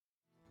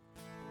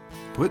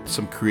put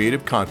some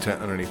creative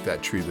content underneath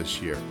that tree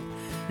this year.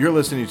 You're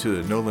listening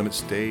to the No Limit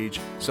Stage,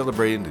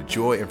 celebrating the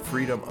joy and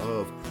freedom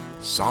of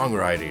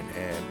songwriting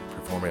and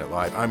performing it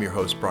live. I'm your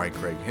host, Brian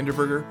Craig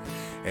Hinderberger,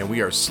 and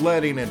we are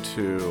sledding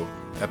into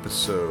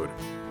episode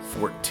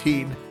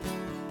 14.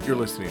 You're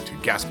listening to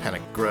Gas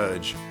Panic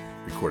Grudge,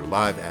 recorded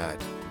live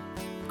at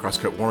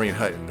Crosscut Warming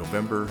Hut in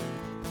November.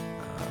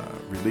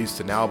 Released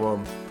an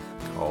album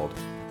called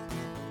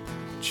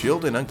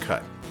Chilled and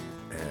Uncut,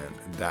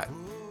 and that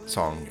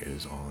song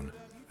is on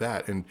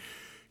that. And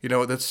you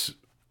know, that's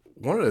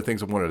one of the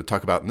things I wanted to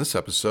talk about in this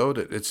episode.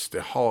 It's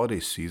the holiday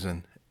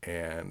season,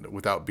 and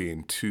without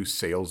being too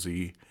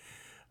salesy,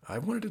 I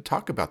wanted to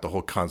talk about the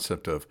whole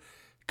concept of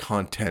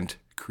content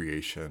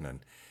creation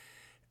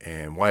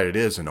and why it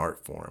is an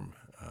art form,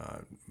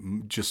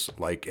 just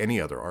like any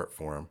other art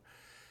form,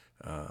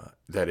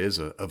 that is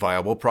a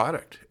viable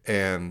product.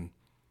 And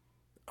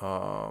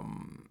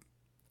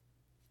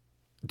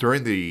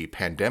during the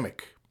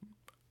pandemic,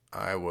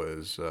 I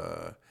was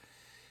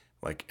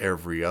like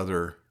every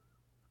other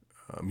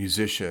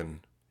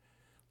musician,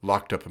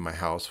 locked up in my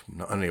house,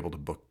 unable to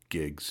book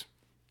gigs.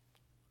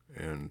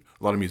 And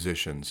a lot of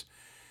musicians,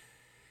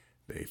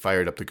 they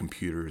fired up the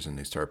computers and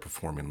they started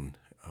performing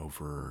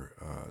over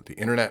the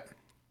internet.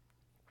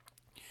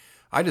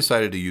 I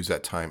decided to use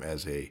that time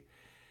as a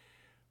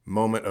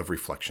moment of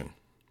reflection.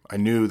 I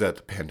knew that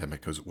the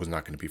pandemic was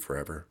not going to be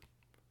forever.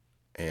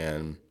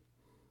 And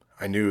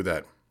I knew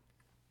that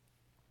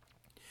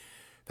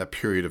that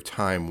period of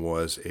time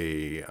was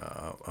a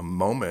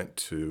moment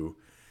to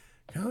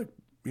kind of,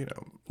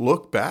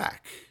 look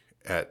back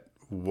at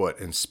what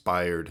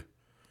inspired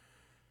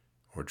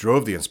or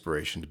drove the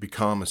inspiration to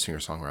become a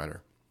singer-songwriter.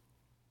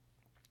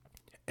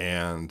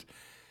 And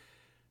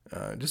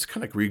just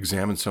kind of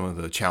re-examine some of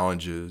the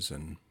challenges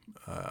and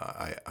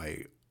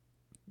I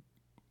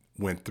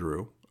went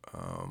through,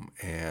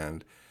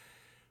 and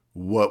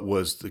what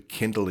was the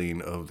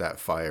kindling of that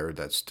fire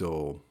that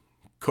still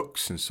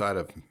cooks inside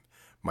of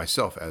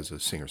myself as a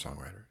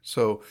singer-songwriter.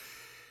 So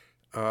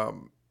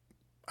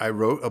I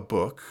wrote a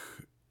book.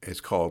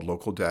 It's called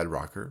Local Dad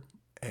Rocker,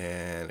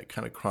 and it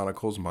kind of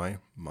chronicles my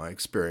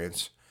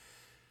experience,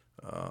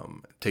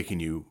 taking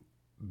you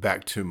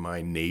back to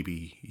my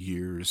Navy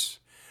years,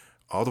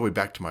 all the way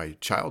back to my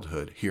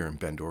childhood here in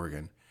Bend,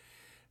 Oregon,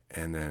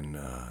 and then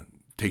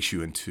takes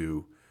you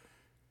into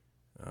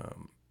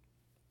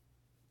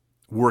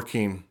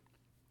working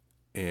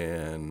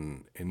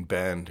in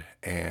Bend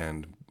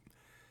and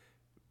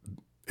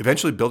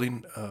eventually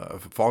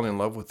falling in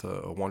love with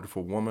a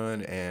wonderful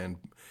woman and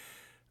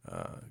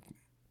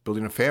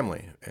building a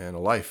family and a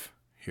life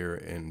here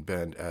in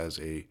Bend as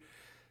a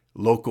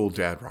local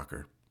dad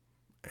rocker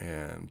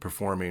and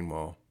performing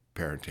while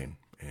parenting.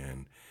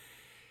 And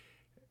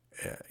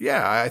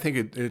I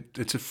think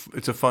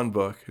it's a fun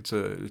book. It's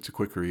a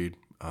quick read,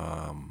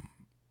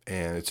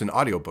 and it's an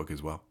audio book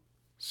as well.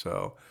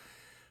 So.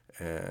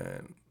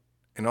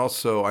 And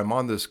also, I'm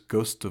on this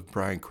Ghost of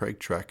Brian Craig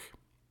trek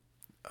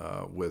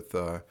with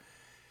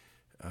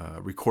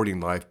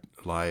recording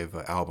live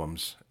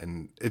albums,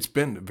 and it's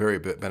been very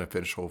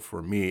beneficial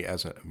for me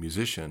as a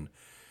musician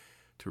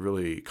to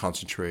really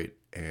concentrate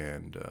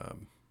and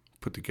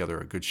put together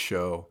a good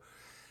show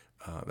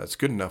that's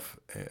good enough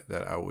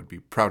that I would be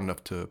proud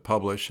enough to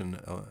publish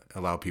and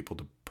allow people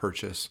to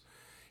purchase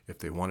if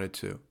they wanted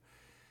to.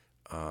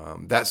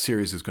 That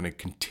series is going to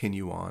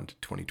continue on to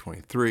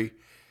 2023.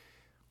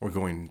 We're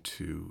going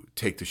to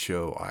take the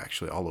show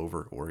actually all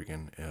over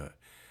Oregon,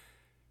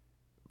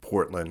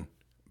 Portland,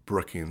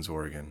 Brookings,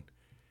 Oregon,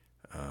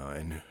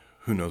 and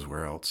who knows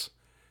where else,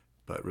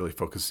 but really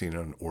focusing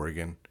on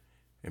Oregon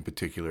in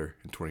particular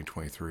in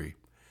 2023.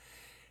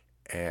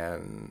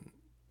 And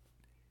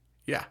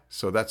yeah,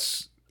 so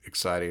that's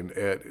exciting.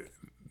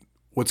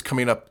 What's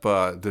coming up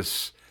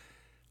this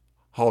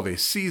holiday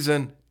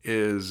season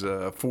is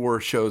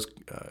 4 shows.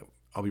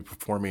 I'll be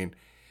performing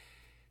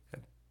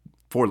at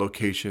 4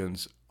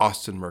 locations: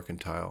 Austin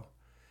Mercantile,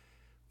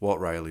 Walt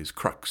Riley's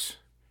Crux,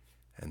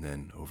 and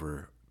then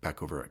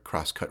back over at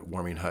Crosscut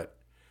Warming Hut.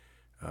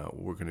 I'm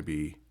going to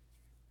be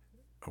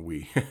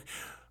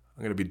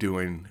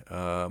doing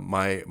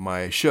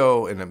my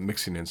show, and I'm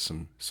mixing in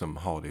some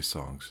holiday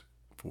songs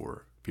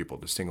for people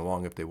to sing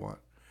along if they want.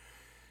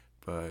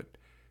 But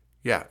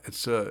yeah,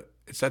 it's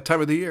that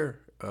time of the year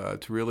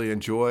to really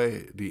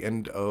enjoy the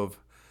end of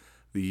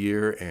the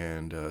year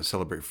and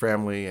celebrate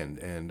family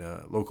and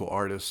local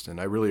artists.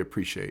 And I really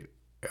appreciate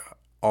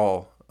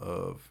all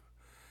of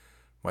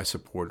my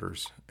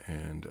supporters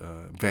and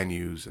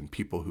venues and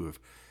people who have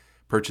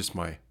purchased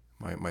my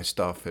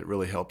stuff. It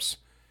really helps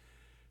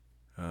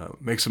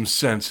make some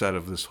sense out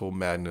of this whole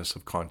madness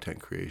of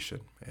content creation.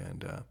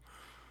 And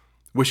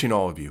wishing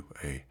all of you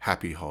a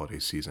happy holiday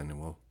season, and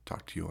we'll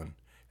talk to you on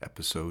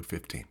episode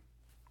 15.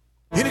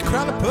 In a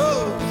crowded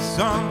pub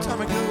some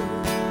time ago,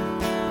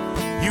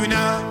 you and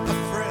I, my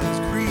friends,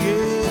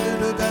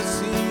 created a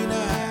dicey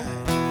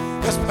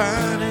night. Gas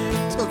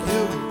Panic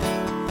Tokyo,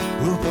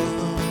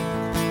 Oklahoma.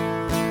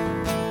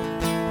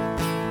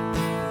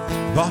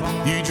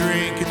 Bought you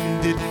drink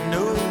and didn't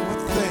know a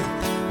thing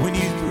when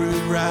you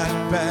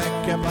right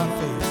back at my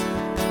face.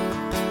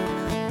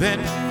 Then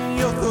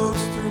your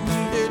thugs threw me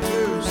head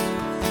first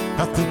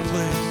out the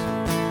place.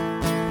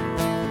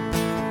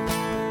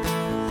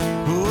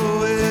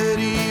 Oh,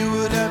 Eddie,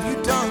 what have you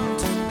done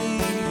to me?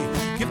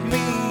 Give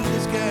me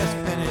this gas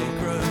penny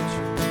grudge.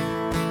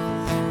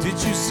 Did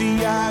you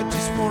see I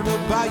just wanted to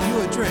buy you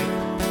a drink?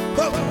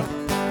 Oh,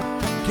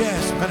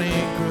 gas penny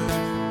grudge.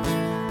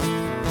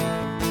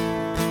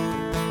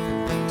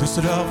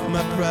 Dusted off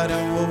my pride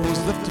and what was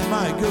left of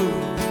my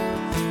gold.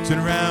 Turn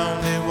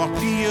around and walk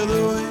the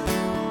other way,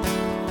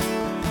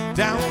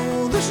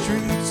 down the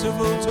streets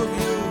of old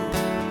Tokyo.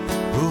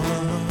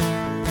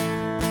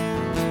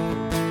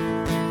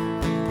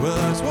 Well,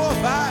 I swore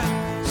by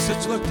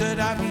such luck that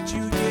I meet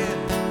you again.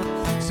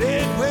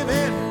 Said,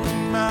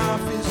 waving my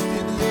fist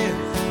in the air,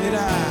 did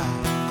I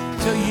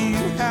tell you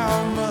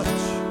how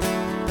much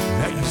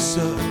that you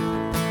suck?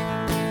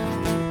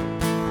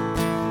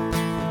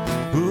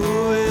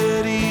 Oh,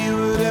 Eddie,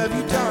 what have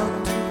you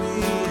done to me?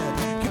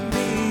 Give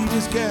me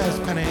this gas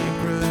penny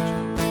grudge.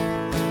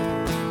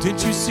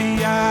 Didn't you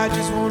see I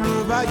just wanted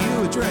to buy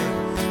you a drink?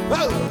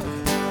 Whoa,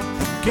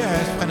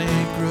 gas penny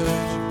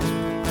grudge.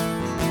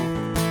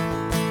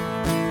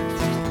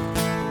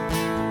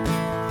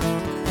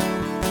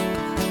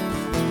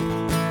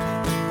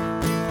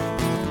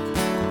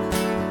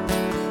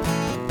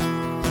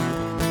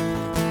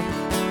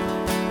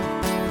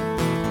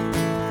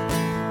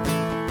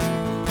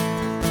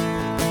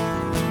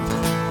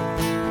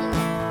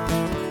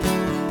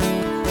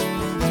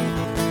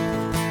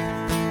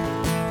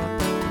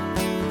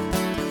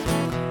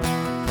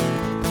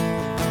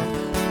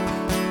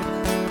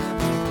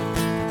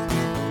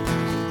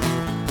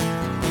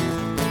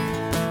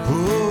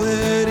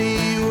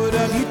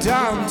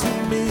 Down to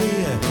me,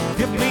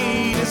 give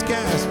me this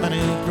gas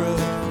money, bro.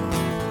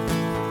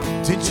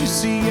 Didn't you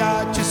see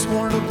I just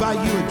wanted to buy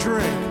you a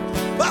drink?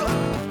 Whoa,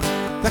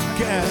 that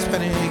gas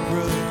money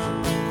grudge.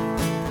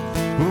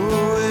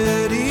 Oh,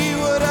 Eddie,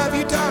 what have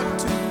you done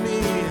to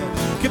me?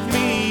 Give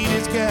me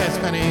this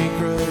gas money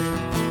grudge.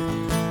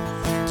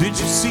 Didn't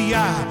you see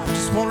I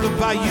just wanted to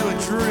buy you a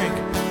drink?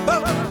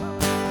 Whoa,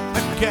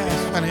 that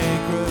gas money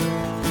grudge.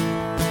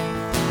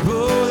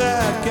 Oh,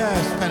 that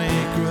gas money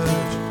grudge.